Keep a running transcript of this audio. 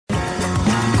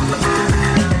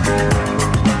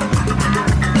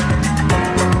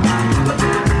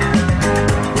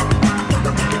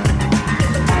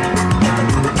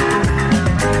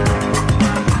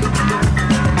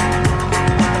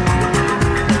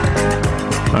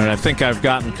right, I think I've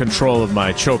gotten control of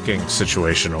my choking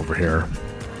situation over here.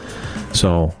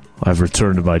 So I've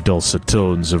returned to my dulcet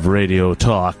tones of radio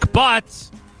talk. But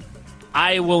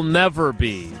I will never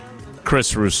be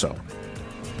Chris Russo.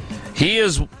 He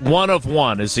is one of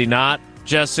one, is he not,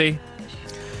 Jesse?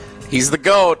 He's the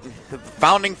GOAT, the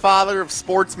founding father of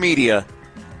sports media.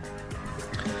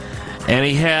 And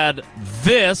he had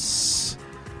this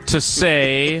to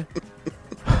say.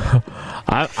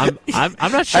 I'm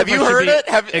not sure. Have you heard it?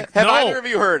 Have either of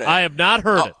you heard it? I have not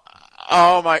heard it.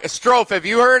 Oh my, Strofe, have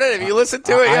you heard it? Have you listened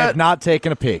to it yet? I have not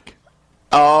taken a peek.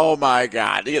 Oh my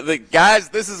God, guys,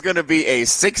 this is going to be a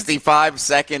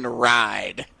 65-second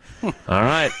ride. All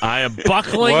right, I am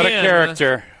buckling in. What a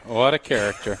character! What a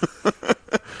character!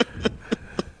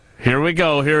 Here we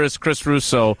go. Here is Chris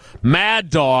Russo. Mad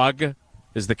Dog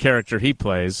is the character he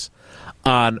plays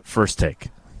on First Take.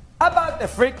 How about the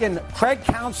freaking Craig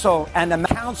Counsell and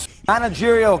the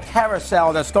managerial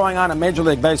carousel that's going on in Major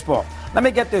League Baseball? Let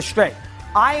me get this straight.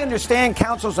 I understand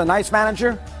Counsell's a nice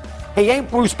manager. He ain't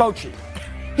Bruce Bochy.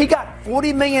 He got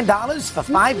 $40 million for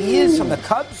 5 years from the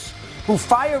Cubs, who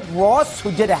fired Ross,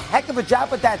 who did a heck of a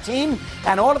job with that team,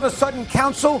 and all of a sudden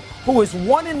Counsell, who is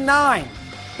 1-9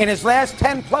 in his last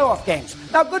 10 playoff games.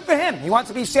 Now, good for him. He wants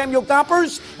to be Samuel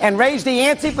Gompers and raise the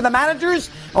ante for the managers,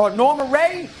 or Norma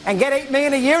Ray, and get $8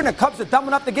 million a year, and the Cubs are dumb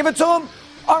enough to give it to him.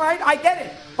 All right, I get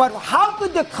it. But how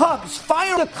could the Cubs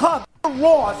fire the Cubs,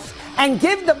 Ross, and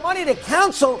give the money to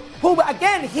Counsell, who,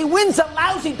 again, he wins a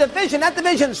lousy division. That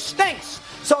division stinks.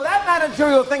 So that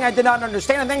managerial thing I did not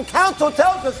understand. And then Counsell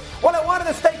tells us, well, I wanted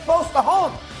to stay close to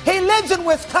home. He lives in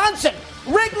Wisconsin.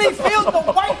 Wrigley Field,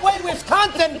 the White Way,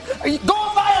 Wisconsin.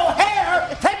 Going by O'Hare,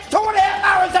 it takes 2.5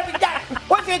 hours every day.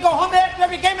 What, you go home after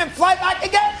every game and fly back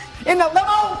again in the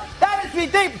limo? That is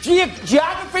ridiculous.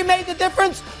 Geography made the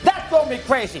difference? That drove me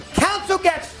crazy. Counsell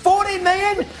gets $40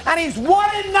 million, and he's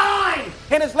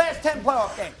 1-9 in his last 10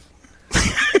 playoff games.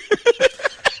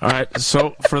 All right,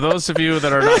 so for those of you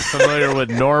that are not familiar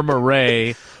with Norma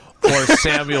Ray or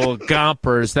Samuel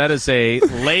Gompers, that is a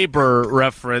labor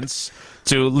reference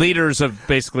to leaders of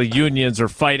basically unions or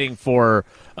fighting for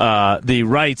the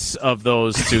rights of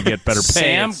those to get better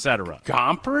pay, etc.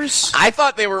 Gompers? I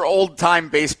thought they were old-time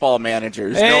baseball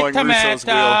managers. Hey, knowing Russo's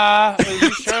wheel. Are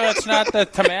you sure that's not the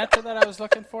Tamata that I was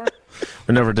looking for?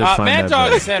 We never did find Mad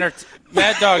that.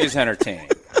 Mad Dog is entertaining.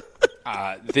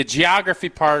 The geography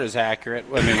part is accurate.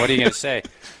 I mean, what are you going to say?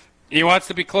 He wants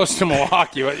to be close to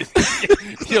Milwaukee.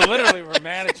 You literally were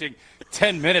managing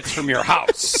 10 minutes from your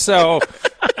house. So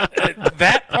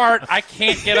that part I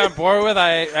can't get on board with.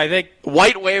 I think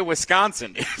White Way,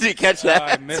 Wisconsin. Did you catch that?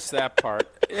 I missed that part.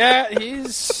 Yeah,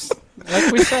 he's,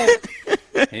 like we said,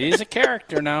 he's a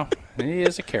character now. He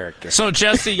is a character. So,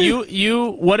 Jesse,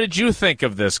 you what did you think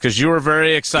of this? Because you were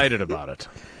very excited about it.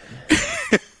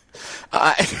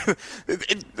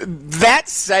 That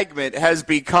segment has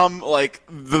become like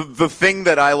the thing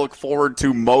that I look forward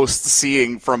to most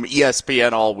seeing from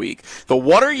ESPN all week. The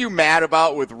What Are You Mad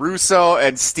About with Russo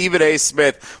and Stephen A.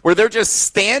 Smith, where they're just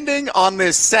standing on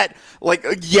this set, like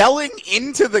yelling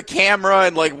into the camera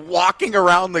and like walking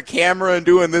around the camera and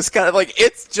doing this kind of like,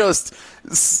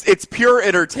 it's pure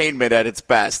entertainment at its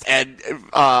best. And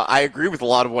I agree with a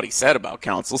lot of what he said about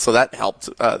Counsell, so that helped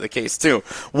the case too.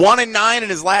 1-9 in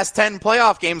his last 10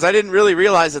 playoff games. I didn't really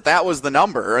realize that was the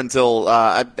number until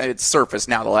it's surfaced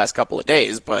now the last couple of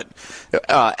days, but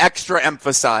extra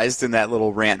emphasized in that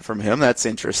little rant from him. That's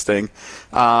interesting.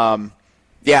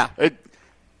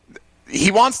 He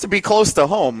wants to be close to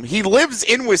home. He lives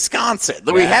in Wisconsin.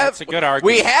 That's a good argument.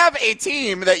 We have a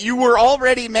team that you were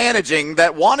already managing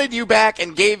that wanted you back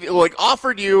and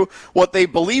offered you what they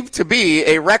believe to be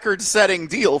a record-setting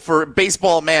deal for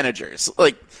baseball managers.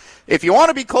 Like, if you want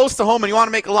to be close to home and you want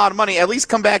to make a lot of money, at least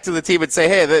come back to the team and say,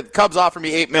 "Hey, the Cubs offer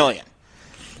me $8 million."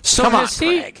 So come on,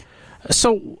 Craig.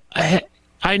 So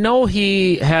I know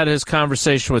he had his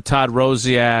conversation with Todd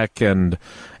Rosiak and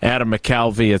Adam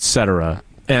McCalvey, etc.,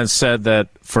 and said that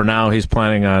for now he's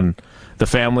planning on the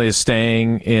family is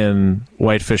staying in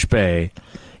Whitefish Bay.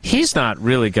 He's not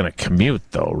really going to commute,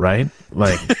 though, right?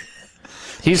 Like,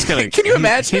 he's going to. Can you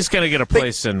imagine? He's going to get a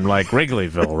place in like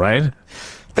Wrigleyville, right?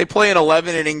 They play an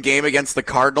 11-inning game against the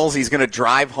Cardinals. He's going to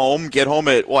drive home, get home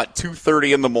at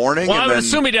 2:30 in the morning. Well, I would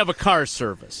assume he'd have a car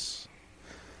service.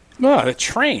 No, the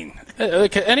train.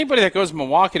 Anybody that goes from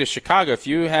Milwaukee to Chicago, if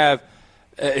you have.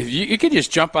 You could just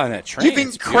jump on that train. You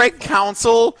think Craig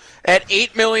Counsell at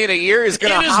 $8 million a year is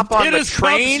going to hop on the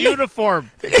train? Uniform.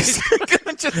 He's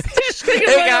going to just hey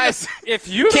guys, if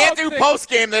you can't do post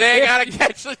game today, I got to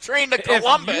catch the train to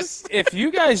Columbus. If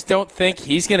you guys don't think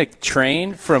he's going to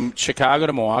train from Chicago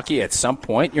to Milwaukee at some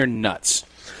point, you're nuts.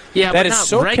 Yeah, that but is not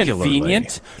so regularly.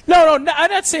 convenient. No, I'm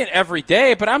not saying every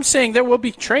day, but I'm saying there will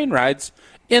be train rides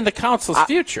in the Counsell's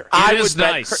future. I It is would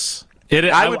bet nice.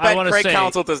 I would bet wanna Craig say,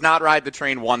 Counsell does not ride the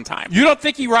train one time. You don't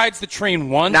think he rides the train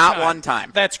Not one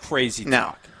time. That's crazy No.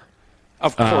 talk.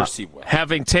 Of course he will.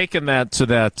 having taken that to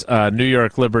that New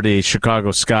York Liberty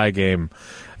Chicago Sky game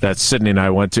that Sydney and I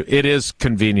went to, it is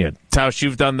convenient. Tausch,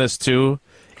 you've done this too.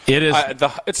 It is.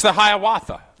 It's the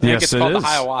Hiawatha. I think it's called is. the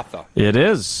Hiawatha. It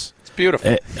is. It's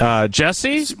beautiful.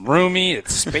 Jesse, It's roomy.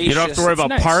 It's spacious. you don't have to worry it's about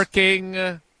nice.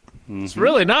 parking. It's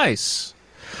really nice.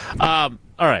 All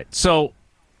right, so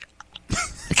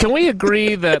can we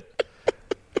agree that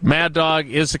Mad Dog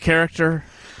is a character?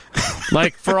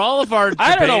 Like, for all of our debate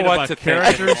I don't know what about to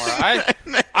characters, think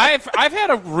anymore. I've had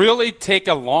to really take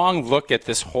a long look at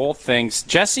this whole thing.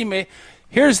 Jesse,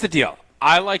 here's the deal.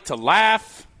 I like to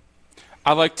laugh.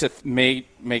 I like to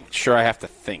make sure I have to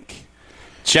think.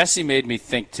 Jesse made me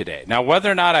think today. Now, whether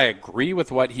or not I agree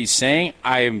with what he's saying,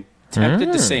 I am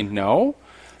tempted to say no.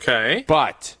 okay.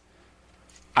 But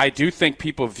I do think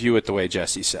people view it the way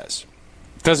Jesse says.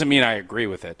 Doesn't mean I agree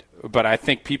with it, but I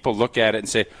think people look at it and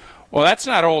say, well, that's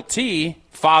not old T,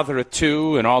 father of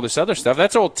two and all this other stuff.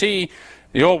 That's old T,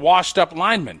 the old washed-up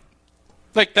lineman.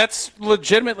 Like, that's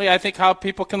legitimately, I think, how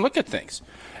people can look at things.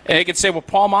 And they can say, well,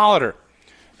 Paul Molitor.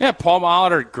 Yeah, Paul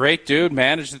Molitor, great dude,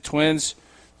 managed the Twins,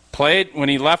 played when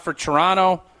he left for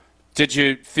Toronto. Did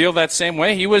you feel that same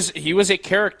way? He was a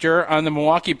character on the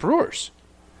Milwaukee Brewers,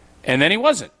 and then he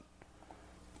wasn't.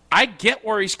 I get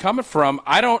where he's coming from.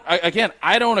 I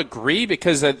don't agree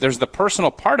because there's the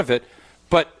personal part of it,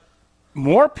 but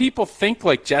more people think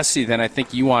like Jesse than I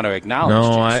think you want to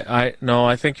acknowledge. No,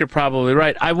 I think you're probably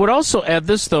right. I would also add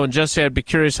this, though, and Jesse, I'd be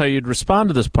curious how you'd respond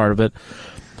to this part of it.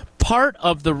 Part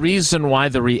of the reason why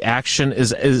the reaction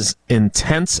is as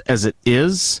intense as it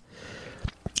is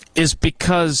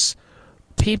because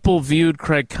people viewed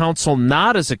Craig Counsell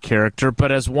not as a character,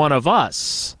 but as one of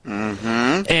us.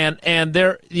 Mm-hmm. And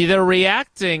they're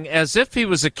reacting as if he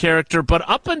was a character, but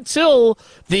up until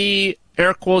the,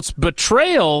 air quotes,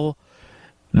 betrayal,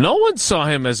 no one saw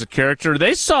him as a character.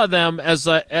 They saw them as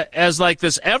like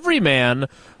this everyman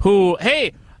who,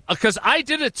 hey, because I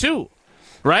did it too,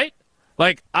 right?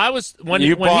 Like, I was when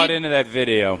you when bought he, into that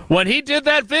video. When he did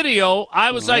that video,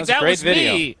 I was like, that was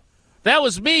me. That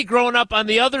was me growing up on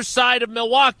the other side of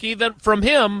Milwaukee from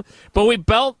him. But we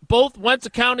both went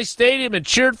to County Stadium and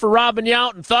cheered for Robin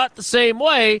Yount and thought the same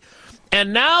way.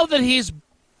 And now that he's,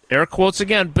 air quotes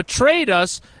again, betrayed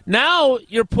us, now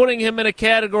you're putting him in a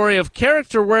category of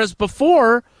character, whereas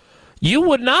before you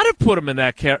would not have put him in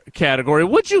that category,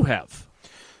 would you have?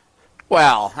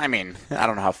 Well, I mean, I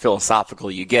don't know how philosophical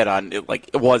you get on it. Like,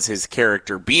 it was his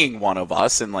character being one of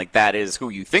us, and like that is who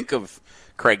you think of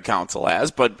Craig Counsell as.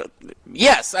 But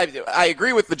yes, I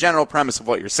agree with the general premise of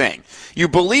what you're saying. You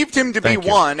believed him to be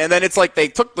one, and then it's like they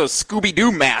took the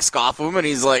Scooby-Doo mask off of him, and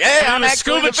he's like, "Hey, I'm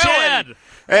actually Scuba the villain." Chad.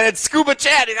 And it's Scuba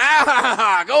Chad.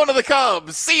 Going to the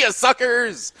Cubs. See ya,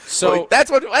 suckers. So like,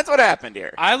 that's what happened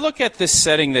here. I look at this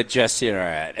setting that Jesse and I are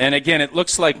at, and again, it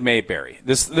looks like Mayberry.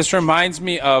 This reminds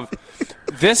me of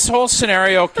this whole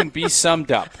scenario can be summed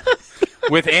up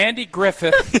with Andy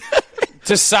Griffith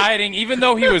deciding, even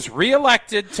though he was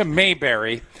reelected to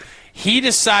Mayberry, he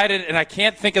decided, and I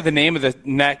can't think of the name of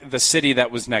the city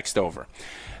that was next over,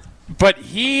 but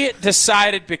he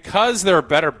decided because there are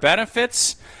better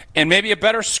benefits and maybe a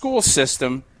better school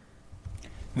system,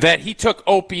 that he took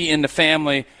Opie in the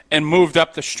family and moved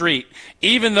up the street,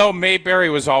 even though Mayberry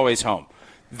was always home.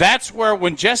 That's where,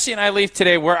 when Jesse and I leave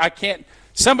today, where I can't,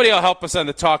 somebody will help us on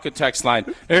the talk and text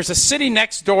line. There's a city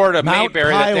next door to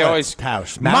Mayberry that they always...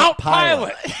 Tausch. Mount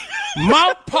Pilot.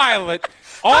 Mount Pilot.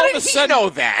 All How of did a sudden, he know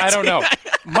that? I don't know.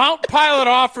 Mount Pilot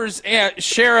offers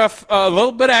Sheriff a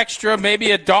little bit extra,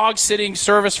 maybe a dog sitting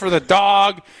service for the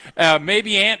dog.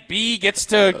 Maybe Aunt B gets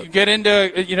to get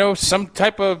into, some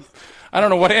type of, I don't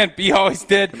know what Aunt B always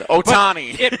did.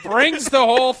 Otani. It brings the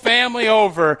whole family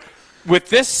over.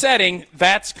 With this setting,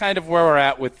 that's kind of where we're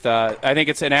at with, I think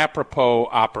it's an apropos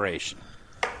operation.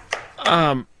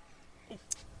 Does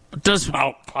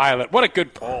Mount Pilot. What a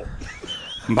good poll.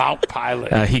 Mount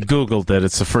Pilot. He Googled it.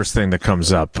 It's the first thing that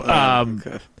comes up.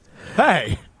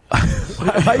 Hey,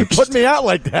 why you putting me out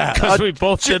like that? Because we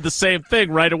both did the same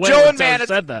thing right away Joe when and Tausch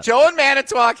said that. Joe and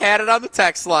Manitowoc had it on the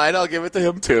text line. I'll give it to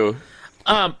him, too.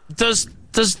 There's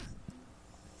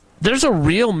a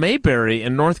real Mayberry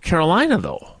in North Carolina,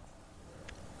 though.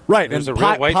 Right, There's and a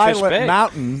real Whitefish Pilot Bay.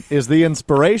 Mountain is the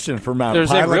inspiration for Mount There's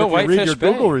Pilot. a real if you read Whitefish your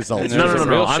Bay. Google results. And there's a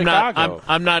real Chicago.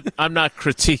 I'm not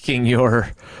critiquing your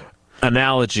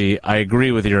analogy. I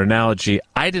agree with your analogy.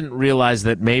 I didn't realize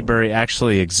that Mayberry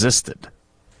actually existed.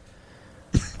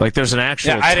 Like there's an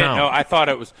actual Yeah, I didn't town. know. I thought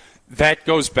it was. That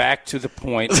goes back to the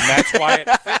point, and that's why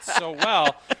it fits so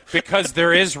well, because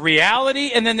there is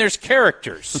reality and then there's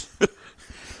characters.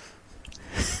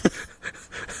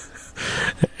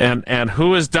 And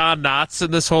who is Don Knotts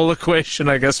in this whole equation?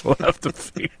 I guess we'll have to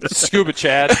figure this out. Scuba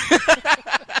Chad.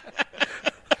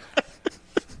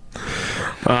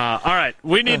 All right,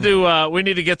 we need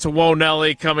to get to Whoa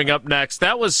Nelly coming up next.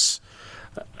 That was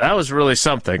really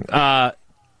something.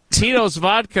 Tito's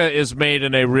vodka is made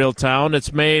in a real town.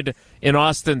 It's made in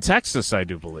Austin, Texas, I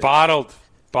do believe. Bottled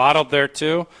there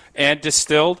too, and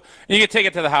distilled. And you can take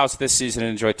it to the house this season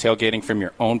and enjoy tailgating from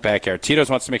your own backyard. Tito's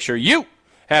wants to make sure you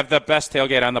have the best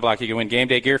tailgate on the block. You can win game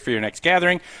day gear for your next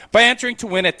gathering by entering to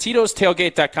win at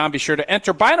Tito'sTailgate.com. Be sure to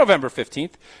enter by November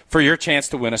 15th for your chance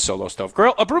to win a Solo Stove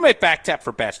Grill, a Brewmate back tap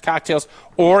for batch cocktails,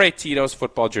 or a Tito's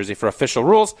football jersey. For official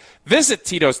rules, visit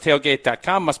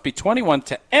Tito'sTailgate.com. Must be 21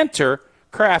 to enter.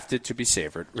 Crafted to be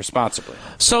savored responsibly.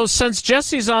 So since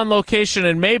Jesse's on location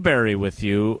in Mayberry with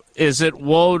you, is it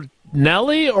Whoa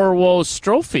Nelly or Whoa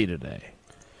Strophy today?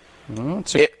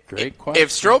 That's a great question.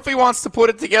 If Strophy wants to put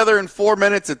it together in 4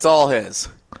 minutes, it's all his.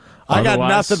 I got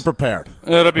Otherwise- nothing prepared.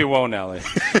 It'll be Whoa Nelly.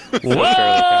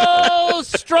 Whoa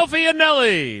Strophy and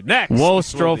Nelly next. Whoa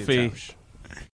Strophy.